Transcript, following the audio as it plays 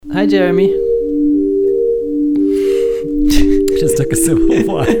Hi, Jeremy. Just took a sip of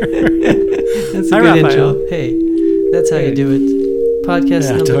water. That's a Hi, good Raphael. intro. Hey, that's how you do it. Podcast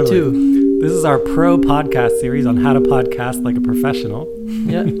Yeah, number totally. 2. This is our pro podcast series on how to podcast like a professional.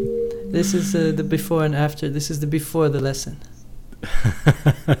 Yeah. This is the before and after. This is the before the lesson.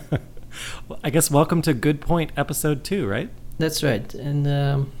 Well, I guess welcome to Good Point episode 2, right? That's right.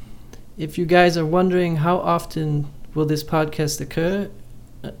 And if you guys are wondering how often will this podcast occur,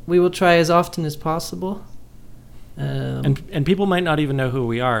 we will try as often as possible. And people might not even know who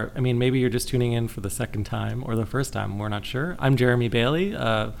we are. I mean, maybe you're just tuning in for the second time or the first time. We're not sure. I'm Jeremy Bailey,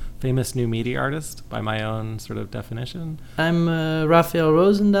 a famous new media artist by my own sort of definition. I'm Raphael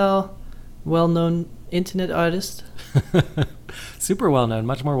Rosendahl, well-known internet artist. Super well-known,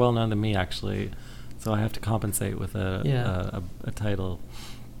 much more well-known than me, actually. So I have to compensate with a title.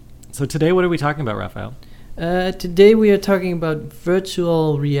 So today, what are we talking about, Raphael? Today we are talking about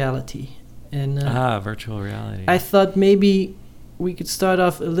virtual reality. And virtual reality. I thought maybe we could start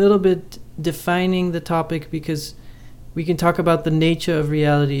off a little bit defining the topic, because we can talk about the nature of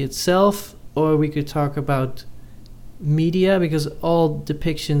reality itself, or we could talk about media, because all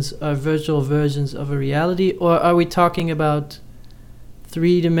depictions are virtual versions of a reality. Or are we talking about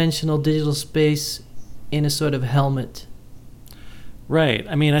three-dimensional digital space in a sort of helmet? Right.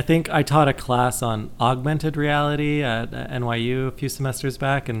 I mean, I think I taught a class on augmented reality at NYU a few semesters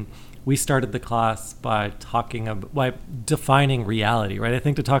back, and we started the class by defining reality, right? I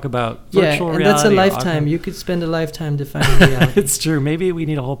think to talk about virtual reality. Yeah, and that's a lifetime. You could spend a lifetime defining reality. It's true. Maybe we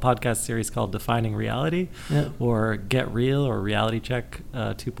need a whole podcast series called Defining Reality, or Get Real, or Reality Check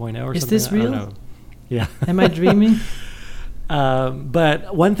 2.0 or something. Is this real? I don't know. Yeah. Am I dreaming?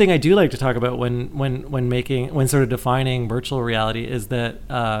 But one thing I do like to talk about when sort of defining virtual reality is that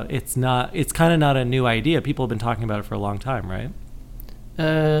it's kind of not a new idea. People have been talking about it for a long time, right?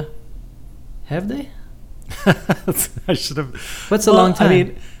 Have they? I should have. What's a long time? I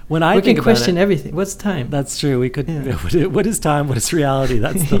mean, when I we think can about question it, everything. What's time? That's true. We could. Yeah. What is time? What is reality?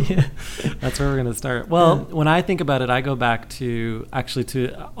 That's that's where we're going to start. Well, when I think about it, I go back to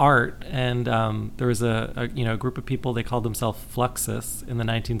art, and there was a group of people. They called themselves Fluxus in the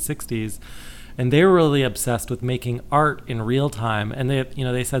 1960s. And they were really obsessed with making art in real time. And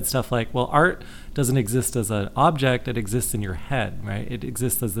they said stuff like, well, art doesn't exist as an object, it exists in your head, right? It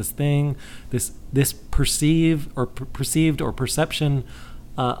exists as this thing, this perceived or perception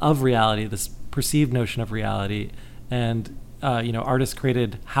of reality, this perceived notion of reality. And artists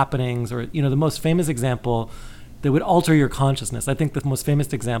created happenings, or the most famous example that would alter your consciousness. I think the most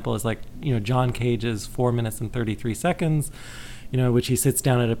famous example is John Cage's 4 minutes and 33 seconds. Which he sits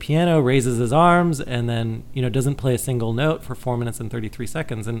down at a piano, raises his arms, and then, doesn't play a single note for 4 minutes and 33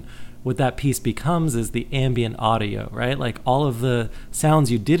 seconds. And what that piece becomes is the ambient audio, right? Like all of the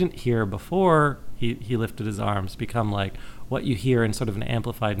sounds you didn't hear before he lifted his arms become like what you hear in sort of an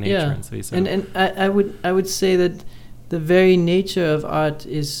amplified nature. Yeah. And so I would say that the very nature of art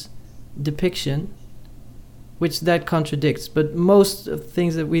is depiction, which that contradicts. But most of the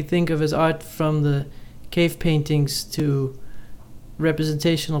things that we think of as art, from the cave paintings to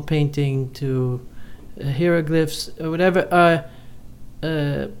representational painting to hieroglyphs or whatever, are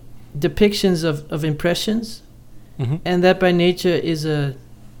depictions of impressions. Mm-hmm. And that by nature is a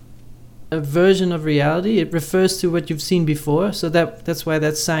version of reality. It refers to what you've seen before, so that's why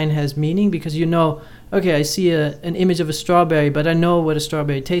that sign has meaning, because okay, I see an image of a strawberry, but I know what a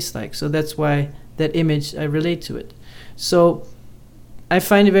strawberry tastes like, so that's why that image, I relate to it. So I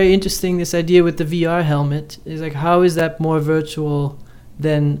find it very interesting, this idea with the VR helmet. Is like, how is that more virtual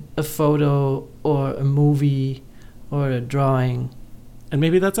than a photo or a movie or a drawing? And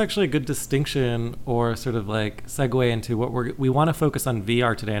maybe that's actually a good distinction, or sort of like segue into what we want to focus on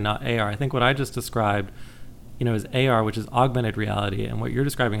VR today and not AR. I think what I just described, is AR, which is augmented reality, and what you're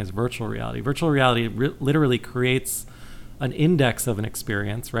describing is virtual reality. Virtual reality literally creates an index of an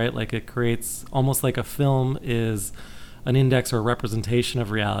experience, right? Like it creates almost like a film is an index or a representation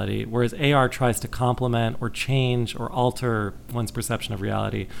of reality, whereas AR tries to complement or change or alter one's perception of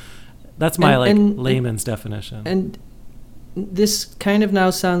reality. That's my layman's definition. And this kind of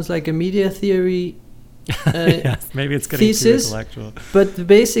now sounds like a media theory yes, maybe it's getting thesis, too intellectual. But the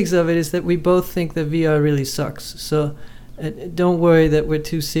basics of it is that we both think that VR really sucks. So don't worry that we're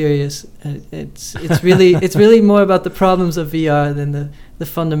too serious. It's really more about the problems of VR than the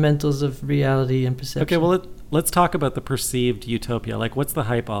fundamentals of reality and perception. Okay, well, let's talk about the perceived utopia. Like, what's the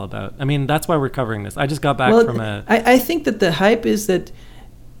hype all about? I mean, that's why we're covering this. I just got back from I think that the hype is that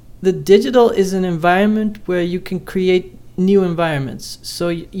the digital is an environment where you can create new environments. So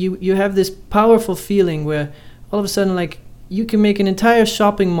you have this powerful feeling where all of a sudden, like, you can make an entire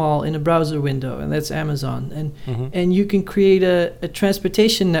shopping mall in a browser window, and that's Amazon. And you can create a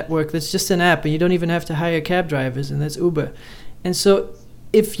transportation network that's just an app, and you don't even have to hire cab drivers, and that's Uber. And so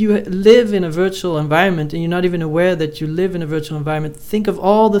if you live in a virtual environment and you're not even aware that you live in a virtual environment, think of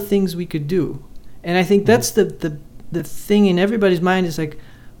all the things we could do. And I think that's the thing in everybody's mind is like,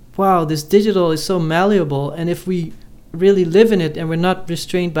 wow, this digital is so malleable, and if we really live in it and we're not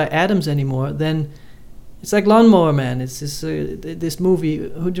restrained by atoms anymore, then it's like Lawnmower Man. It's this movie.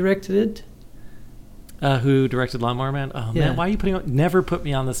 Who directed it? Who directed Lawnmower Man? Oh man, why are you never put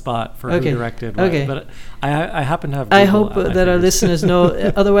me on the spot for who directed what? Okay. But I happen to have Google. I hope that our listeners know.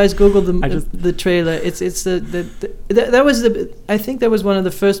 Otherwise, Google the trailer. That was I think that was one of the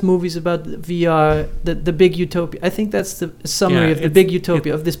first movies about VR. The Big Utopia. I think that's the summary of the Big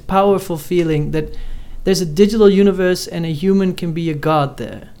Utopia, of this powerful feeling that there's a digital universe and a human can be a god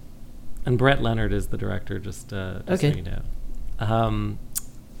there. And Brett Leonard is the director, just so you know.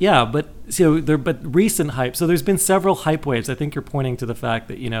 But recent hype. So there's been several hype waves. I think you're pointing to the fact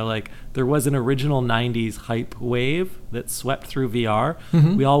that, like there was an original 90s hype wave that swept through VR.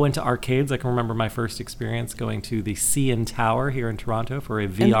 Mm-hmm. We all went to arcades. I can remember my first experience going to the CN Tower here in Toronto for a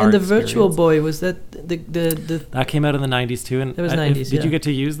VR and the experience. Virtual Boy, was that the That came out in the 90s too. And it was 90s, did you get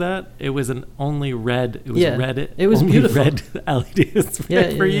to use that? It was an only red. It was red. It was only beautiful. Red LEDs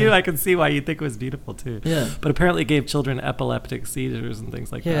for you. I can see why you think it was beautiful too. Yeah. But apparently it gave children epileptic seizures and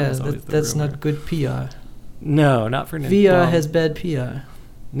things like that. Yeah, that's not good PR. No, not for Nintendo. VR has bad PR.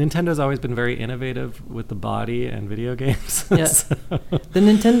 Nintendo's always been very innovative with the body and video games. Yeah. The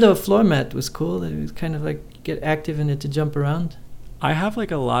Nintendo floor mat was cool. It was kind of like get active in it to jump around. I have like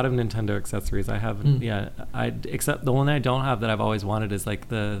a lot of Nintendo accessories. I have, except the one I don't have that I've always wanted is like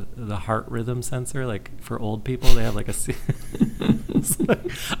the heart rhythm sensor. Like for old people, they have like a.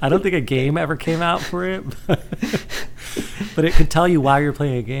 I don't think a game ever came out for it, but it could tell you while you're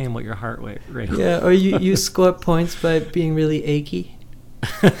playing a game what your heart rate was. Yeah, or you score points by being really achy.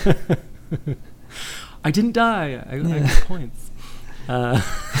 I didn't die. I got points.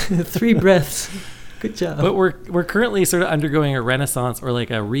 3 breaths. Good job. But we're currently sort of undergoing a renaissance or like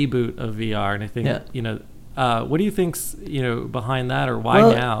a reboot of VR, and I think what do you think's behind that, or why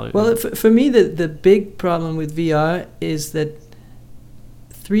now? Well, for me, the big problem with VR is that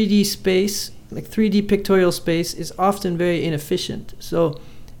 3D space, like 3D pictorial space, is often very inefficient. So,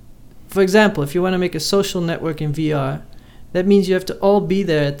 for example, if you want to make a social network in VR, that means you have to all be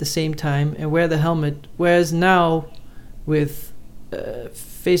there at the same time and wear the helmet. Whereas now, with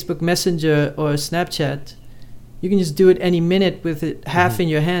Facebook Messenger or Snapchat, you can just do it any minute with it half in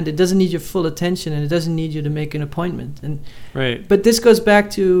your hand. It doesn't need your full attention, and it doesn't need you to make an appointment. Right. But this goes back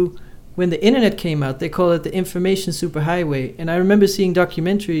to when the internet came out. They call it the information superhighway. And I remember seeing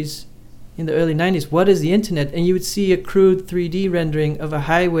documentaries in the early 90s. What is the internet? And you would see a crude 3D rendering of a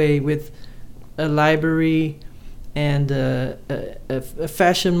highway with a library and a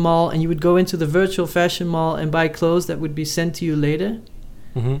fashion mall, and you would go into the virtual fashion mall and buy clothes that would be sent to you later.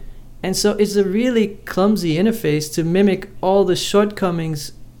 Mm-hmm. And so it's a really clumsy interface to mimic all the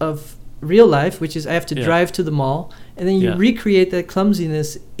shortcomings of real life, which is I have to drive to the mall, and then you recreate that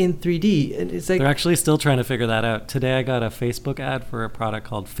clumsiness in 3D. And it's like they're actually still trying to figure that out. Today I got a Facebook ad for a product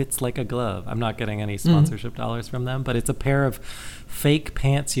called Fits Like a Glove. I'm not getting any sponsorship dollars from them, but it's a pair of fake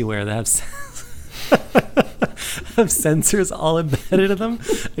pants you wear that have sensors all embedded in them,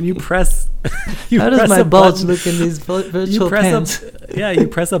 and you press. How does my bulge look in these virtual pants? You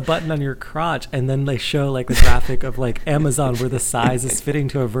press a button on your crotch, and then they show like the graphic of like Amazon where the size is fitting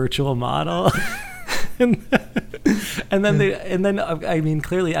to a virtual model. and then I mean,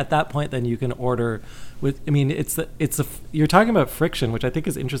 clearly at that point, then you can order with. I mean, you're talking about friction, which I think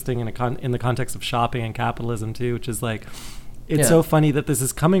is interesting in the context of shopping and capitalism too, which is like. It's so funny that this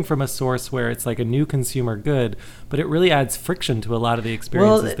is coming from a source where it's like a new consumer good, but it really adds friction to a lot of the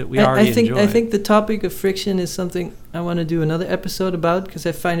experiences that we already enjoy. I think the topic of friction is something I want to do another episode about, because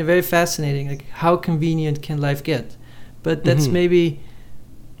I find it very fascinating, like how convenient can life get? But that's maybe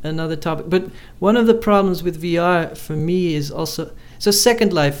another topic. But one of the problems with VR for me is also, so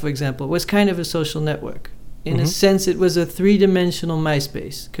Second Life, for example, was kind of a social network. In a sense, it was a 3-dimensional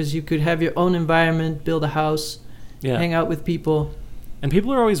MySpace, because you could have your own environment, build a house, hang out with people, and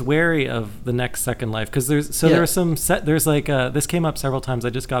people are always wary of the next Second Life, because there's like this came up several times. I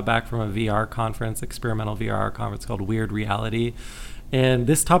just got back from a VR conference, experimental VR conference called Weird Reality, and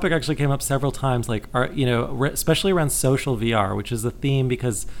this topic actually came up several times, like especially around social VR, which is a theme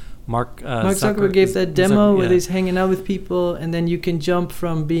because Mark Zuckerberg gave that demo where he's hanging out with people, and then you can jump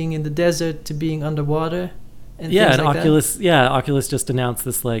from being in the desert to being underwater. and yeah, things and like Oculus, that. yeah, Oculus just announced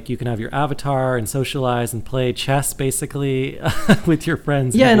this, like, you can have your avatar and socialize and play chess basically with your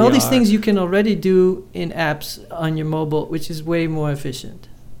friends. Yeah, in and all VR. these things you can already do in apps on your mobile, which is way more efficient.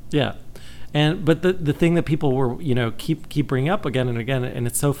 Yeah. But the thing that people were, keep bringing up again and again, and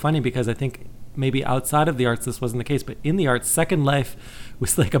it's so funny because I think maybe outside of the arts this wasn't the case, but in the arts, Second Life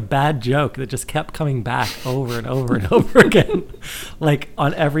was like a bad joke that just kept coming back over and over and over again, like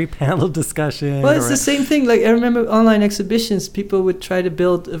on every panel discussion. Well, it's the same thing. Like, I remember online exhibitions, people would try to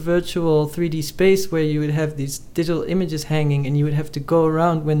build a virtual 3D space where you would have these digital images hanging, and you would have to go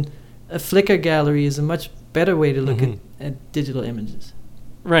around, when a Flickr gallery is a much better way to look at digital images.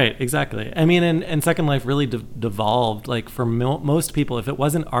 Right, exactly. I mean, and Second Life really devolved. Like, for most people, if it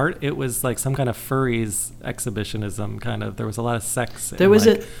wasn't art, it was like some kind of furries exhibitionism kind of. There was a lot of sex There was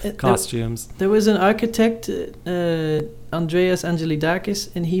costumes. There was an architect, Andreas Angelidakis,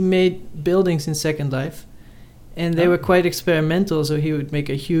 and he made buildings in Second Life, and they were quite experimental. So he would make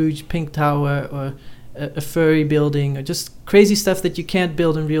a huge pink tower, or a furry building, or just crazy stuff that you can't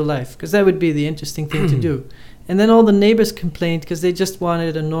build in real life, because that would be the interesting thing to do. And then all the neighbors complained because they just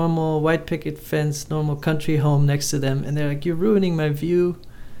wanted a normal white picket fence, normal country home next to them. And they're like, you're ruining my view.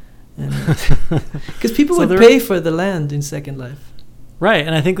 Because people would pay for the land in Second Life. Right.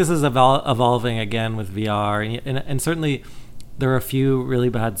 And I think this is evolving again with VR. And certainly there are a few really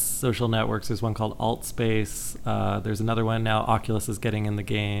bad social networks. There's one called AltSpace. There's another one now. Oculus is getting in the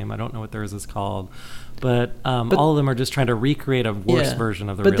game. I don't know what theirs is called. But all of them are just trying to recreate a worse version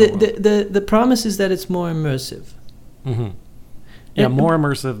of the real world. But the promise is that it's more immersive. Mm-hmm. Yeah, more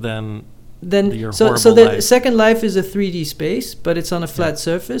immersive than your so horrible the life. Second Life is a 3D space, but it's on a flat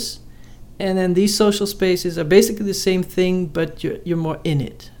surface. And then these social spaces are basically the same thing, but you're more in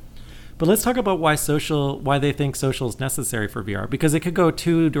it. But let's talk about why they think social is necessary for VR, because it could go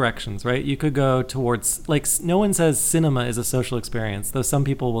two directions, right? You could go towards, like, no one says cinema is a social experience, though some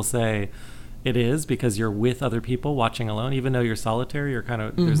people will say it is, because you're with other people watching alone. Even though you're solitary, you're kind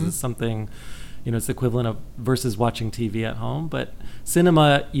of, there's something, it's the equivalent of versus watching TV at home. But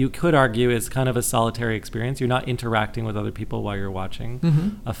cinema, you could argue, is kind of a solitary experience. You're not interacting with other people while you're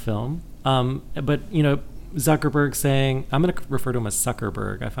watching a film. But, Zuckerberg saying, I'm going to refer to him as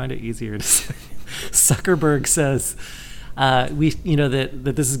Zuckerberg. I find it easier to say. Zuckerberg says,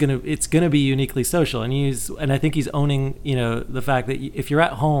 that this is it's gonna be uniquely social, and I think he's owning, the fact that if you're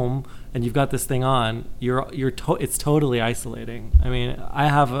at home and you've got this thing on, it's totally isolating. I mean, I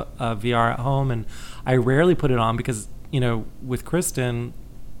have a VR at home, and I rarely put it on because, with Kristen,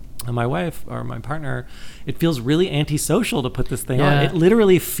 my wife or my partner, it feels really antisocial to put this thing on. It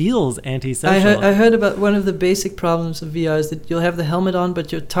literally feels antisocial. I heard about one of the basic problems of VR is that you'll have the helmet on,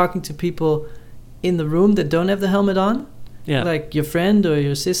 but you're talking to people in the room that don't have the helmet on, like your friend or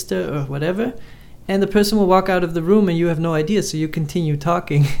your sister or whatever, and the person will walk out of the room and you have no idea, so you continue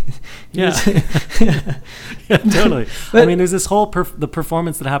talking. Yeah, totally. But, I mean, there's this whole the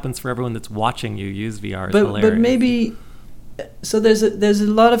performance that happens for everyone that's watching you use VR is hilarious. But maybe... So there's a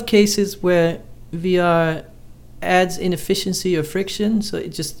lot of cases where VR adds inefficiency or friction, so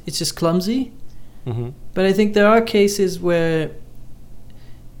it's just clumsy. But I think there are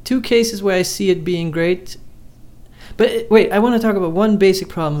two cases where I see it being great. But wait, I want to talk about one basic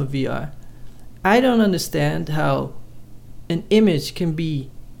problem of VR. I don't understand how an image can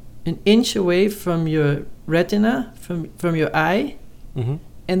be an inch away from your retina, from your eye,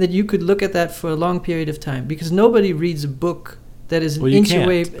 and that you could look at that for a long period of time, because nobody reads a book that is an inch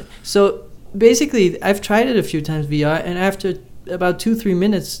away. So basically, I've tried it a few times, VR, and after about 2-3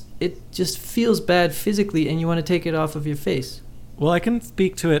 minutes, it just feels bad physically, and you want to take it off of your face. Well, I can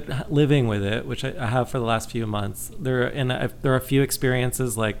speak to it living with it, which I have for the last few months. There are a few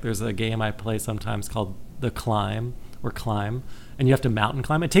experiences, like there's a game I play sometimes called The Climb, or Climb, and you have to mountain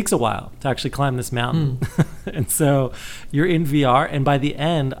climb. It takes a while to actually climb this mountain. And so you're in VR, and by the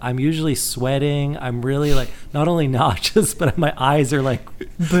end, I'm usually sweating. I'm really not only nauseous, but my eyes are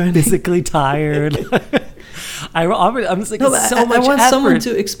burning, physically tired. I'm just like, it's so much I want effort. someone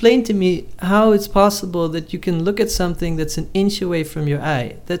to explain to me how it's possible that you can look at something that's an inch away from your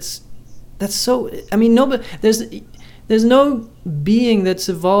eye. That's so. I mean, there's no being that's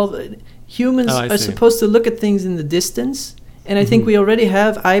evolved. Humans are supposed to look at things in the distance, and I think we already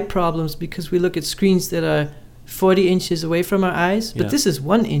have eye problems because we look at screens that are 40 inches away from our eyes, but this is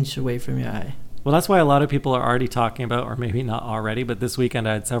 1 inch away from your eye. Well, that's why a lot of people are already talking about, or maybe not already, but this weekend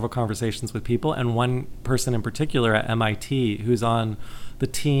I had several conversations with people, and one person in particular at MIT who's on a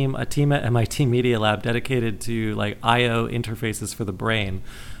team at MIT Media Lab dedicated to like I/O interfaces for the brain.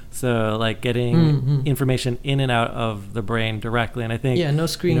 So like getting information in and out of the brain directly. And I think no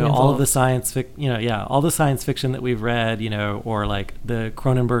screen all of involved. the all the science fiction that we've read, or like the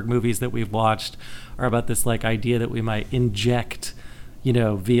Cronenberg movies that we've watched are about this like idea that we might inject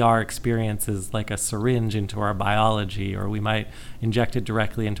VR experiences like a syringe into our biology, or we might inject it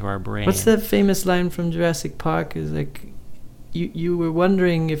directly into our brain. What's that famous line from Jurassic Park? Is like, you were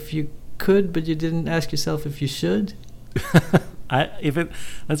wondering if you could, but you didn't ask yourself if you should.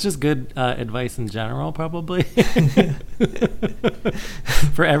 That's just good advice in general, probably.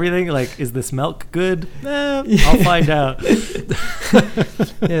 For everything, like, is this milk good? I'll find out.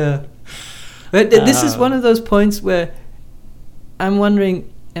 Yeah. But this is one of those points where I'm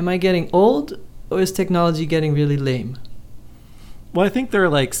wondering, am I getting old, or is technology getting really lame? Well, I think they're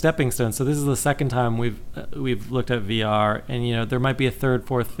like stepping stones. So this is the second time we've looked at VR, and there might be a third,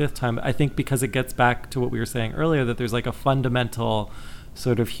 fourth, fifth time. I think because it gets back to what we were saying earlier, that there's like a fundamental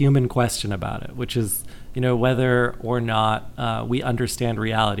sort of human question about it, which is whether or not we understand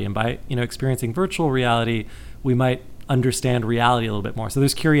reality. And by experiencing virtual reality, we might understand reality a little bit more. So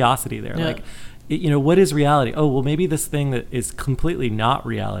there's curiosity there. Yeah. Like, what is reality? Oh, well, maybe this thing that is completely not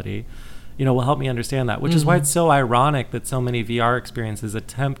reality will help me understand that, which is why it's so ironic that so many VR experiences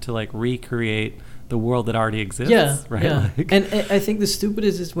attempt to like recreate the world that already exists. Yeah, right. Yeah. Like, and I think the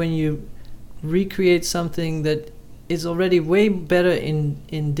stupidest is when you recreate something that is already way better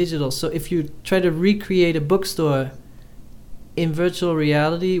in digital. So if you try to recreate a bookstore in virtual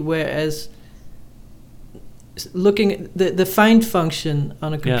reality, whereas looking at the find function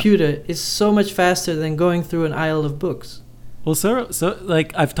on a computer is so much faster than going through an aisle of books. Well, so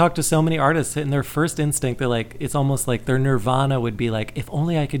like I've talked to so many artists, and their first instinct, they're like, it's almost like their nirvana would be like, if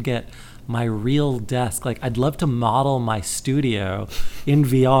only I could get my real desk. Like, I'd love to model my studio in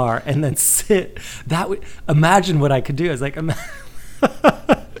VR and then sit. Imagine what I could do. I was like, I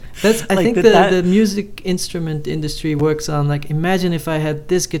think the music instrument industry works on like, imagine if I had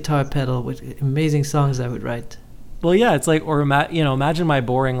this guitar pedal with amazing songs I would write. Well, yeah, it's like, or imagine my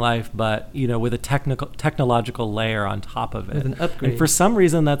boring life, but with a technological layer on top of it, with an upgrade. And for some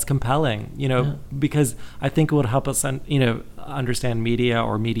reason, that's compelling, because I think it would help us, understand media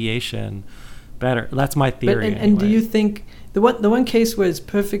or mediation better. That's my theory. But, and do you think the one case where it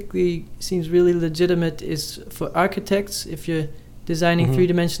seems really legitimate is for architects, if you're designing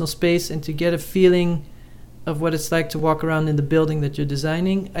three-dimensional space and to get a feeling of what it's like to walk around in the building that you're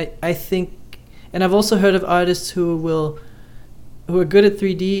designing, I think. And I've also heard of artists who are good at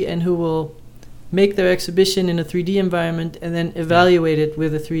 3D and who will make their exhibition in a 3D environment and then evaluate it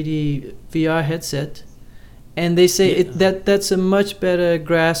with a 3D VR headset. And they say that's a much better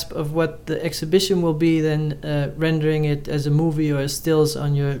grasp of what the exhibition will be than rendering it as a movie or as stills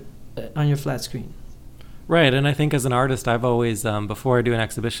on your flat screen. Right, and I think as an artist, I've always, before I do an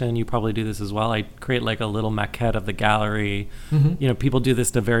exhibition, you probably do this as well, I create like a little maquette of the gallery. People do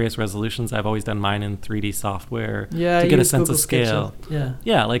this to various resolutions. I've always done mine in 3D software to get a sense of scale.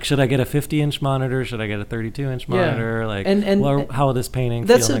 Yeah, like, should I get a 50-inch monitor? Should I get a 32-inch monitor? Like, how will this painting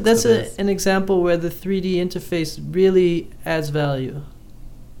feel next to this? That's an example where the 3D interface really adds value.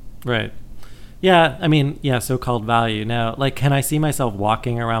 Right. Yeah, I mean, so-called value. Now, like, can I see myself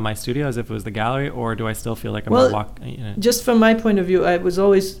walking around my studio as if it was the gallery, or do I still feel like I'm walking? Just from my point of view, I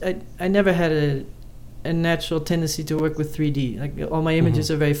never had a natural tendency to work with 3D. Like, all my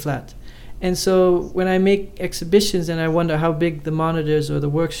images are very flat. And so when I make exhibitions and I wonder how big the monitors or the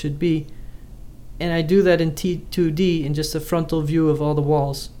work should be, and I do that in 2D, in just a frontal view of all the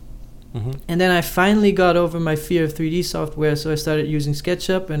walls, and then I finally got over my fear of 3D software, so I started using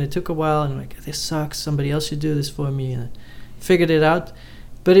SketchUp, and it took a while, and I'm like, this sucks, somebody else should do this for me, and I figured it out.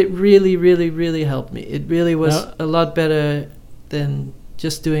 But it really, really, really helped me. It really was a lot better than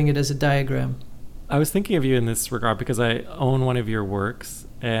just doing it as a diagram. I was thinking of you in this regard because I own one of your works,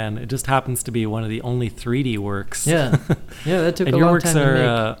 and it just happens to be one of the only 3D works. Yeah, that took a long time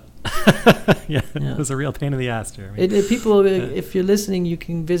to make. It was a real pain in the ass there. People, if you're listening, you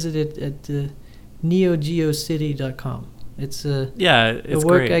can visit it at neogeocity.com. It's a work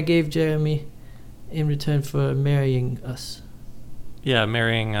great. I gave Jeremy in return for marrying us. Yeah,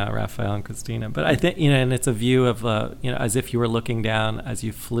 marrying Raphael and Christina. But I think, and it's a view of, as if you were looking down as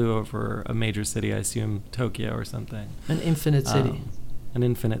you flew over a major city, I assume Tokyo or something. An infinite city. An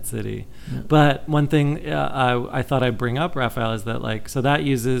infinite city. Yeah. But one thing I thought I'd bring up, Raphael, is that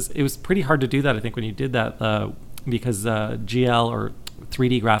it was pretty hard to do that, I think, when you did that, because GL or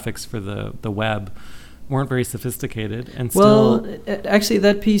 3D graphics for the web weren't very sophisticated. And actually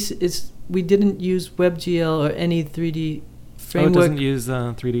that piece we didn't use WebGL or any 3D framework. Oh, it doesn't use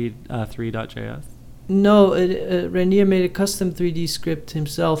 3D3.js? No, Rainier made a custom 3D script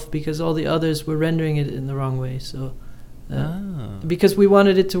himself because all the others were rendering it in the wrong way. So, because we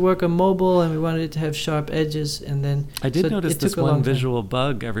wanted it to work on mobile and we wanted it to have sharp edges, and then I did notice this one visual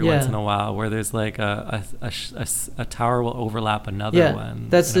bug every once in a while where there's like a tower will overlap another one.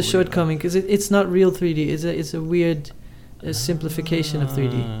 That's the shortcoming because it's not real 3D. It's a weird simplification of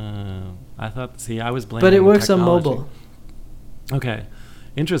 3D. I thought. See, I was blaming. But it works technology. on mobile. Okay.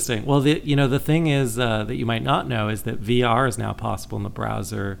 Interesting. Well, the thing is that you might not know is that VR is now possible in the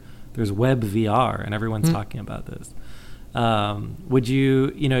browser. There's web VR, and everyone's talking about this. Would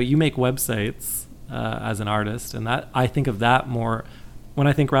you make websites as an artist, and that I think of that more. When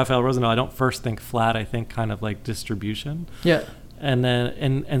I think Raphael Rosendahl, I don't first think flat. I think kind of like distribution. Yeah. And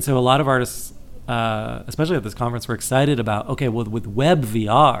then and so a lot of artists, especially at this conference, were excited about with web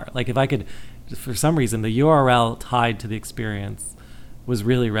VR. Like if I could, for some reason, the URL tied to the experience was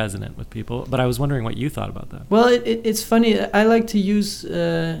really resonant with people, but I was wondering what you thought about that. Well, it's funny. I like to use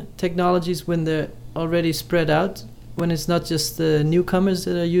technologies when they're already spread out, when it's not just the newcomers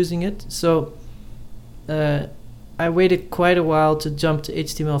that are using it. So I waited quite a while to jump to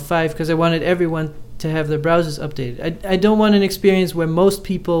HTML5 because I wanted everyone to have their browsers updated. I don't want an experience where most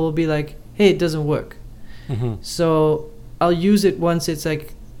people will be like, hey, it doesn't work. Mm-hmm. So I'll use it once it's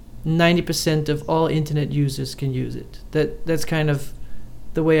like 90% of all internet users can use it. That's kind of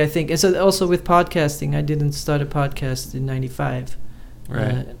the way I think. And so also with podcasting, I didn't start a podcast in 95.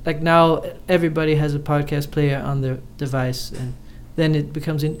 Right. Like now everybody has a podcast player on their device, and then it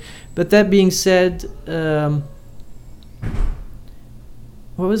becomes But that being said,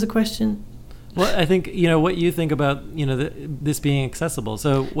 what was the question? Well, I think what you think about this being accessible.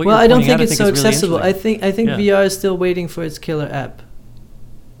 So what I don't think it's so really accessible. I think VR is still waiting for its killer app.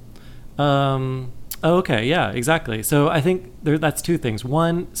 Okay, yeah, exactly. So I think that's two things.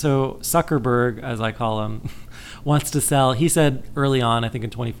 One, so Zuckerberg, as I call him, wants to sell. He said early on, I think in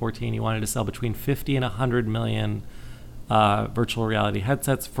 2014, he wanted to sell between 50 and 100 million virtual reality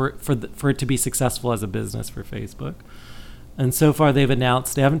headsets for it to be successful as a business for Facebook. And so far, they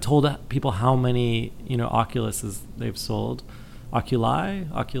haven't told people how many Oculuses they've sold.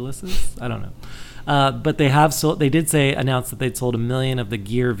 Oculuses? I don't know. But they have sold. They did announce that they'd sold 1 million of the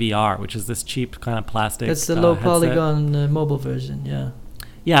Gear VR, which is this cheap kind of plastic. That's the low polygon mobile version, yeah.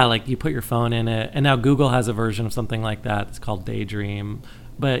 Yeah, like you put your phone in it, and now Google has a version of something like that. It's called Daydream.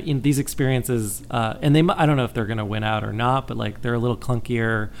 But these experiences, and I don't know if they're going to win out or not, but like they're a little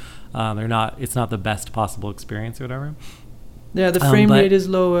clunkier. It's not the best possible experience or whatever. Yeah, the frame rate is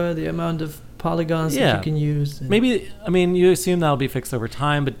lower. The amount of polygons that you can use. Maybe, you assume that'll be fixed over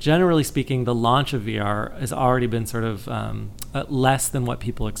time, but generally speaking, the launch of VR has already been sort of less than what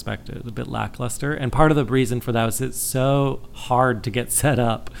people expected, a bit lackluster. And part of the reason for that was it's so hard to get set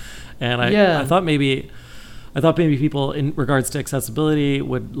up. And I thought maybe people, in regards to accessibility,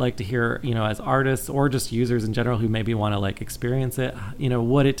 would like to hear, as artists or just users in general who maybe want to like experience it,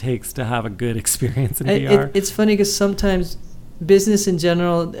 what it takes to have a good experience in VR. It's funny because sometimes business in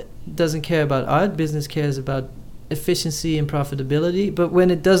general doesn't care about art. Business cares about efficiency and profitability. But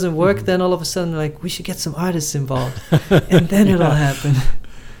when it doesn't work, then all of a sudden, like, we should get some artists involved, and then it'll happen.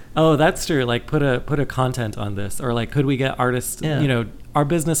 Oh, that's true. Like, put a content on this, or like, could we get artists? Our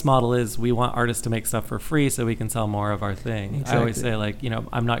business model is we want artists to make stuff for free so we can sell more of our thing. Exactly. I always say, like,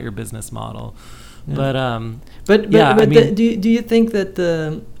 I'm not your business model, but do you think that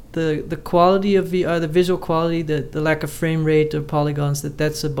the quality of VR, the visual quality, the lack of frame rate or polygons,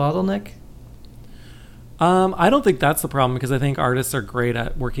 that's a bottleneck? I don't think that's the problem, because I think artists are great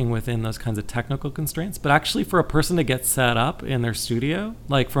at working within those kinds of technical constraints. But actually, for a person to get set up in their studio,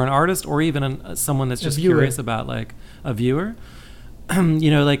 like for an artist or even someone that's just curious about like a viewer,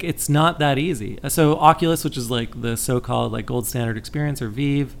 like it's not that easy. So Oculus, which is like the so-called like gold standard experience, or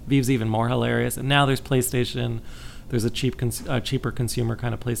Vive's even more hilarious. And now there's PlayStation. There's a cheaper consumer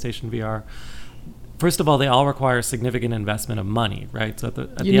kind of PlayStation VR. First of all, they all require significant investment of money, right? So at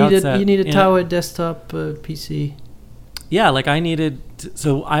the outset, you need a tower desktop PC. Yeah, like I needed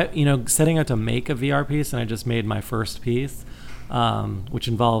setting out to make a VR piece, and I just made my first piece, which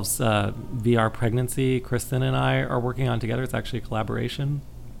involves VR pregnancy. Kristen and I are working on together. It's actually a collaboration.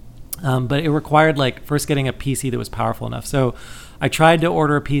 But it required like first getting a PC that was powerful enough. So I tried to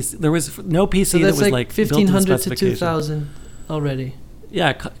order a PC. There was no PC that was like 1,500 to 2,000 already.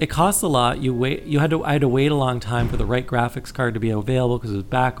 it costs a lot. I had to wait a long time for the right graphics card to be available because it was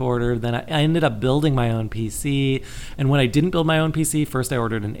back ordered. Then I ended up building my own PC. And when I didn't build my own PC, first I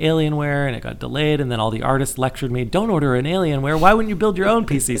ordered an Alienware and it got delayed. And then all the artists lectured me, don't order an Alienware. Why wouldn't you build your own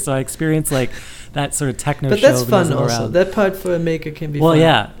PC? So I experienced like that sort of techno But that's fun also. Around. That part for a maker can be fun. Well,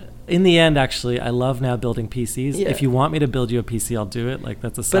 yeah. In the end, actually, I love now building PCs. Yeah. If you want me to build you a PC, I'll do it. Like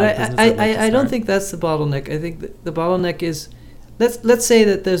that's a side business. But I don't think that's the bottleneck. I think the bottleneck is, let's say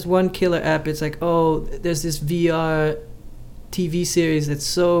that there's one killer app. It's like, oh, there's this VR TV series that's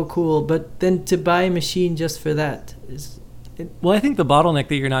so cool, but then to buy a machine just for that is. Well, I think the bottleneck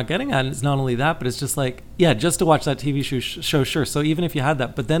that you're not getting at is not only that, but it's just like, yeah, just to watch that TV show, sure. So even if you had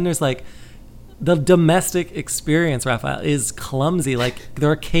that, but then there's like. The domestic experience, Raphael, is clumsy. Like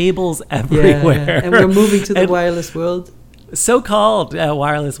there are cables everywhere, yeah. And we're moving to the wireless world. So-called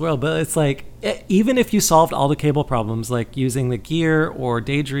wireless world, but it's like even if you solved all the cable problems, like using the Gear or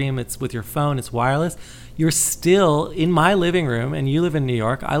Daydream, it's with your phone, it's wireless. You're still in my living room, and you live in New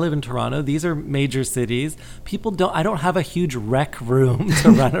York. I live in Toronto. These are major cities. I don't have a huge rec room to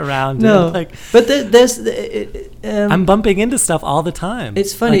run around no, in. Like, but there's. I'm bumping into stuff all the time.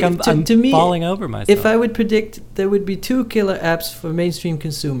 It's funny. Like I'm to me, falling over myself. If I would predict, there would be two killer apps for mainstream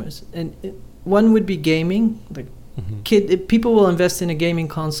consumers, and one would be gaming. Like people will invest in a gaming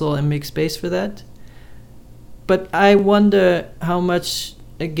console and make space for that. But I wonder how much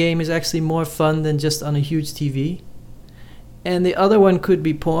a game is actually more fun than just on a huge TV. And the other one could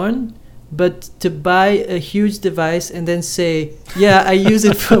be porn, but to buy a huge device and then say, yeah, I use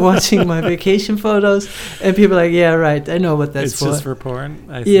it for watching my vacation photos, and people are like, yeah, right, I know what that's for. It's just for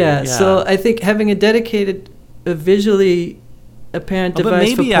porn? Yeah, so I think having a dedicated, visually apparent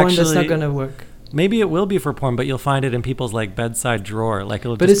device for porn, that's not going to work. Maybe it will be for porn, but you'll find it in people's like bedside drawer. Like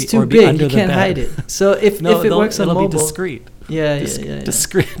it'll but just it's too big, you can't hide it. So if it works on mobile, it'll be discreet. Yeah.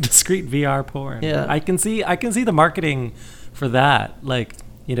 Discreet VR porn. Yeah, I can see the marketing for that. Like,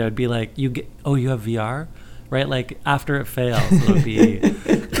 you know, it'd be like you have VR, right? Like after it fails, it'll be.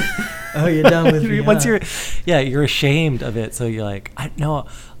 Oh, you're done with VR. Once you're ashamed of it, so you're like, I know,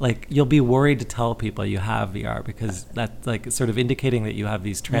 like you'll be worried to tell people you have VR because that's like sort of indicating that you have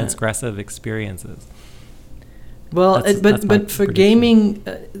these transgressive experiences. Well, but for gaming,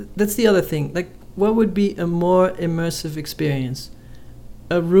 that's the other thing. Like, what would be a more immersive experience?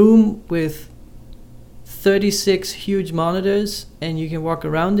 A room with 36 huge monitors and you can walk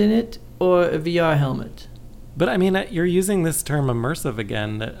around in it, or a VR helmet? But I mean, you're using this term immersive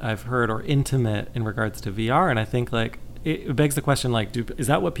again that I've heard, or intimate in regards to VR, and I think like it begs the question, like, is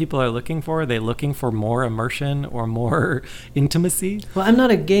that what people are looking for? Are they looking for more immersion or more intimacy? Well, I'm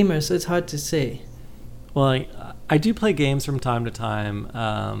not a gamer, so it's hard to say. Well, I do play games from time to time.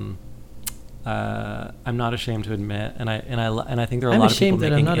 I'm not ashamed to admit, and I think there are a lot of people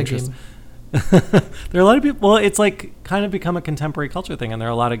making interest. There are a lot of people. Well, it's like kind of become a contemporary culture thing, and there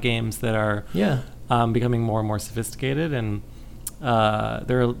are a lot of games that are becoming more and more sophisticated, and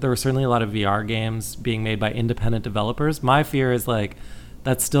there were certainly a lot of VR games being made by independent developers. My fear is like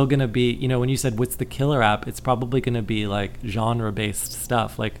that's still going to be, you know, when you said what's the killer app, it's probably going to be like genre-based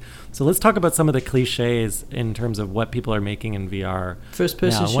stuff. Like, so let's talk about some of the cliches in terms of what people are making in VR.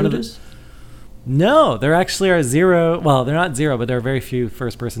 First-person shooters? No, there actually are zero. Well, they're not zero, but there are very few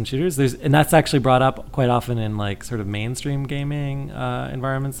first-person shooters. And that's actually brought up quite often in like sort of mainstream gaming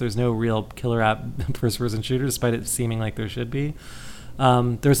environments. There's no real killer app first-person shooter, despite it seeming like there should be.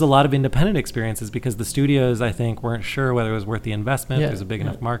 There's a lot of independent experiences because the studios, I think, weren't sure whether it was worth the investment. There's a big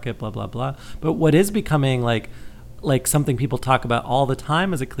enough market, blah blah blah. But what is becoming like something people talk about all the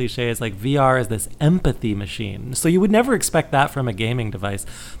time as a cliche is like VR is this empathy machine. So you would never expect that from a gaming device.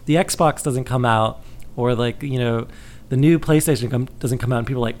 The Xbox doesn't come out, or like, you know, the new PlayStation doesn't come out and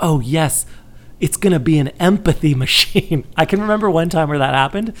people are like, oh yes, it's going to be an empathy machine. I can remember one time where that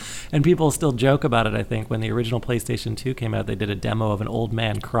happened, and people still joke about it, I think. When the original PlayStation 2 came out, they did a demo of an old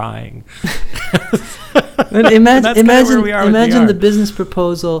man crying. Imagine the business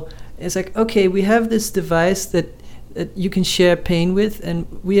proposal. It's like, okay, we have this device that you can share pain with, and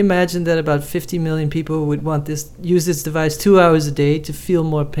we imagine that about 50 million people would use this device 2 hours a day to feel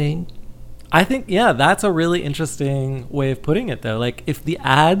more pain. I think, yeah, that's a really interesting way of putting it, though. Like, if the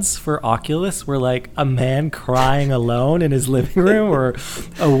ads for Oculus were like a man crying alone in his living room, or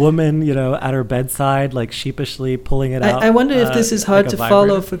a woman, you know, at her bedside, like sheepishly pulling it out. I wonder if this is hard to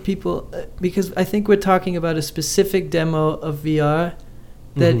follow for people, because I think we're talking about a specific demo of VR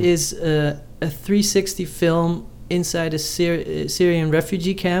that is a 360 film inside a Syrian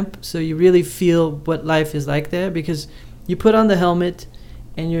refugee camp. So you really feel what life is like there, because you put on the helmet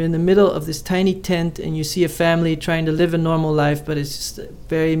and you're in the middle of this tiny tent, and you see a family trying to live a normal life, but it's just a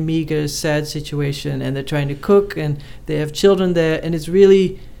very meager, sad situation, and they're trying to cook, and they have children there, and it's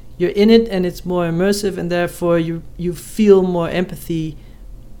really, you're in it, and it's more immersive, and therefore you feel more empathy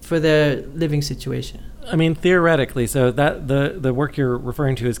for their living situation. I mean, theoretically, so that the work you're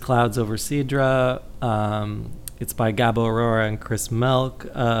referring to is Clouds Over Sidra. It's by Gabo Aurora and Chris Melk,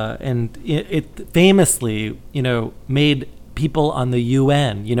 and it famously, made people on the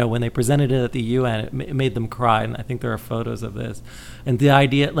UN, when they presented it at the UN, it made them cry, and I think there are photos of this. And the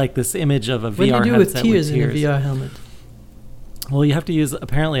idea, like this image of a VR headset what do you do with tears in a VR helmet? Well, you have to use,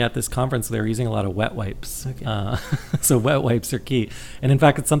 apparently at this conference, they're using a lot of wet wipes. Okay. So wet wipes are key. And in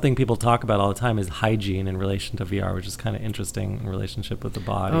fact, it's something people talk about all the time is hygiene in relation to VR, which is kind of interesting in relationship with the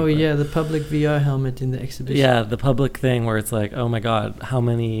body. Oh, yeah, the public VR helmet in the exhibition. Yeah, the public thing where it's like, oh my God, how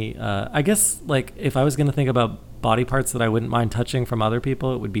many, I guess, like, if I was going to think about body parts that I wouldn't mind touching from other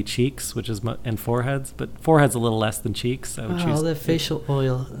people, it would be cheeks, which is, and foreheads. But forehead's a little less than cheeks. I would choose all that facial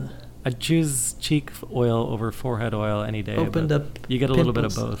oil. I'd choose cheek oil over forehead oil any day. Opened up you get a little bit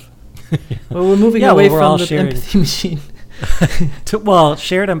of both. Well, we're moving away from the empathy machine.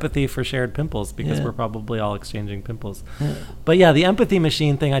 Shared empathy for shared pimples, because we're probably all exchanging pimples. Yeah. But yeah, the empathy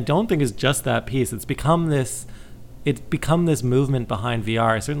machine thing, I don't think is just that piece. It's become this movement behind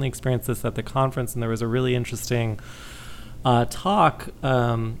VR. I certainly experienced this at the conference, and there was a really interesting talk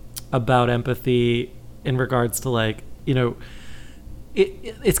about empathy in regards to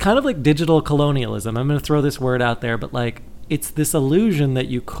it's kind of like digital colonialism. I'm going to throw this word out there, but it's this illusion that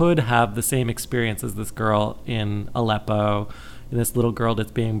you could have the same experience as this girl in Aleppo, and this little girl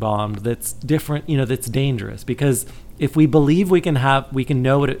that's being bombed, that's different, that's dangerous. Because if we believe we can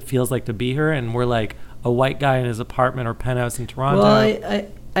know what it feels like to be her, and we're like a white guy in his apartment or penthouse in Toronto. Well,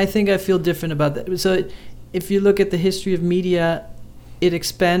 I think I feel different about that. So if you look at the history of media, it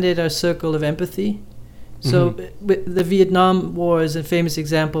expanded our circle of empathy. So the Vietnam War is a famous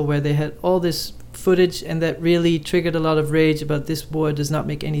example where they had all this footage, and that really triggered a lot of rage about this war does not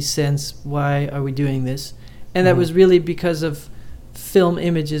make any sense. Why are we doing this? And that was really because of film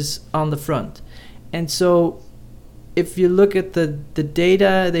images on the front. And so if you look at the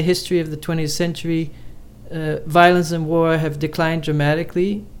data, the history of the 20th century, violence and war have declined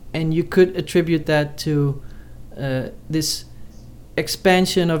dramatically, and you could attribute that to this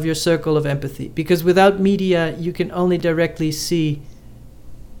expansion of your circle of empathy, because without media you can only directly see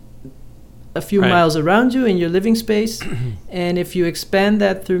a few miles around you in your living space. And if you expand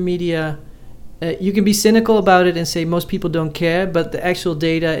that through media, you can be cynical about it and say most people don't care, but the actual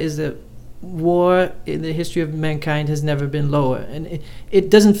data is that war in the history of mankind has never been lower, and it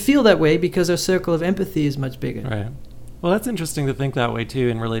doesn't feel that way because our circle of empathy is much bigger. Right. Well, that's interesting to think that way too,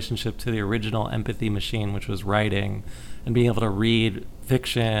 in relationship to the original empathy machine, which was writing and being able to read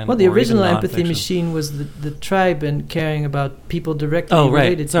fiction. Well, the original empathy machine was the tribe and caring about people directly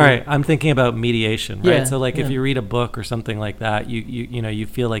related to. Sorry, I'm thinking about mediation, right? So if you read a book or something like that, you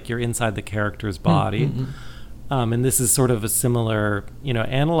feel like you're inside the character's body. And this is sort of a similar,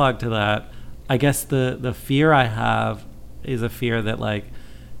 analog to that. I guess the fear I have is a fear that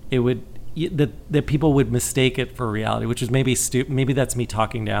it would that people would mistake it for reality, which is maybe maybe that's me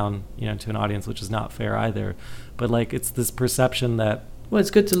talking down, to an audience, which is not fair either. But it's this perception that. Well, it's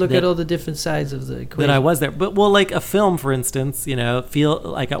good to look at all the different sides of the equation. That I was there. But, a film, for instance,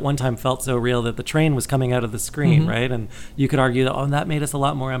 at one time felt so real that the train was coming out of the screen, right? And you could argue that, that made us a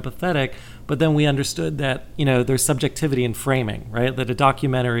lot more empathetic. But then we understood that, there's subjectivity in framing, right? That a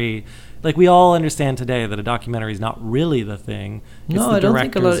documentary, we all understand today that a documentary is not really the thing. It's no, the I don't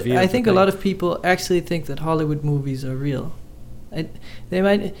think I think a lot of people actually think that Hollywood movies are real. A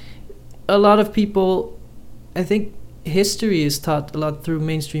lot of people, I think, history is taught a lot through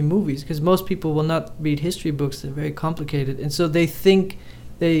mainstream movies, because most people will not read history books. They're very complicated, and so they think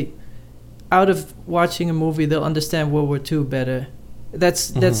out of watching a movie they'll understand World War II better. That's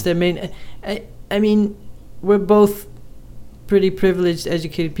their main. I mean, we're both pretty privileged,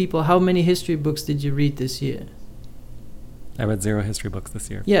 educated people. How many history books did you read this year? I read 0 history books this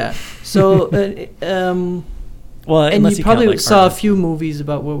year. Yeah, so well, and you probably saw a few movies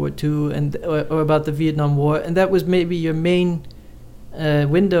about World War II or about the Vietnam War, and that was maybe your main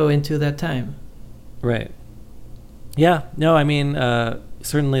window into that time. Right. Yeah. No, I mean,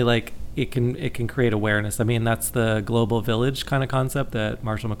 certainly, it can create awareness. I mean, that's the global village kind of concept that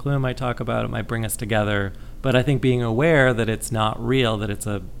Marshall McLuhan might talk about. It might bring us together. But I think being aware that it's not real, that it's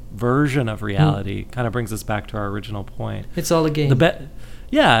a version of reality, kind of brings us back to our original point. It's all a game.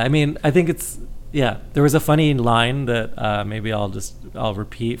 Yeah. I mean, I think it's Yeah, there was a funny line that maybe I'll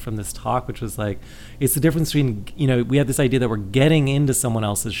repeat from this talk, which was like, it's the difference between, we have this idea that we're getting into someone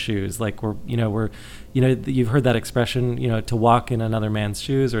else's shoes, like you've heard that expression, to walk in another man's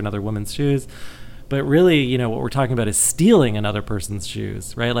shoes or another woman's shoes, but really, what we're talking about is stealing another person's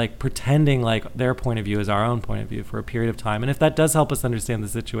shoes, right? Like pretending like their point of view is our own point of view for a period of time, and if that does help us understand the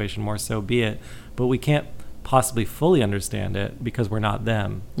situation more, so be it. But we can't possibly fully understand it because we're not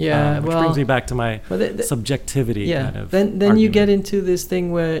them. Yeah, which brings me back to my subjectivity. Yeah. Kind of then argument. you get into this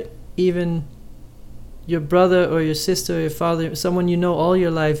thing where even your brother or your sister or your father, someone you know all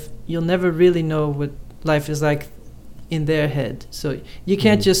your life, you'll never really know what life is like in their head. So you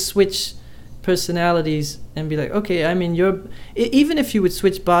can't just switch personalities and be like, okay, I'm in your... Even if you would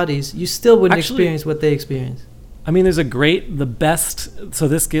switch bodies, you still wouldn't experience what they experience. I mean, there's a great segue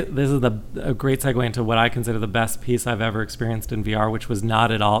into what I consider the best piece I've ever experienced in VR, which was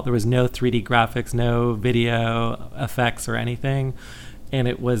not at all, there was no 3D graphics, no video effects or anything, and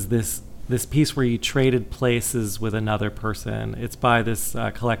it was this piece where you traded places with another person. It's by this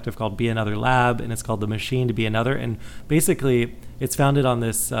collective called Be Another Lab, and it's called The Machine to Be Another, and basically it's founded on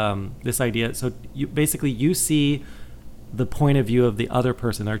this idea. So you see the point of view of the other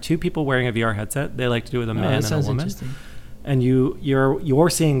person. There are two people wearing a VR headset. They like to do it with a man and a woman. And you're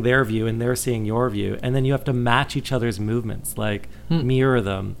seeing their view and they're seeing your view, and then you have to match each other's movements, like mirror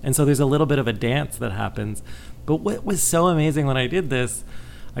them. And so there's a little bit of a dance that happens. But what was so amazing when I did this,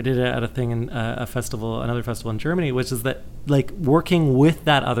 I did it at a thing in another festival in Germany, which is that like working with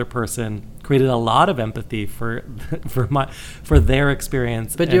that other person created a lot of empathy for their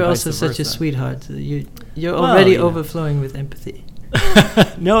experience. But you're also such a sweetheart. You're already overflowing with empathy.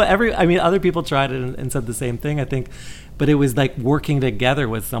 No, other people tried it and said the same thing, I think, but it was like working together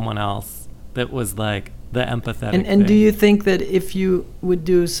with someone else that was like the empathetic and thing. Do you think that if you would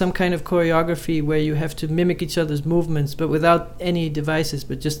do some kind of choreography where you have to mimic each other's movements but without any devices,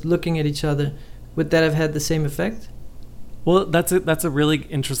 but just looking at each other, would that have had the same effect? Well, that's a really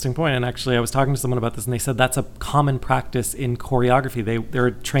interesting point. And actually, I was talking to someone about this, and they said that's a common practice in choreography. They're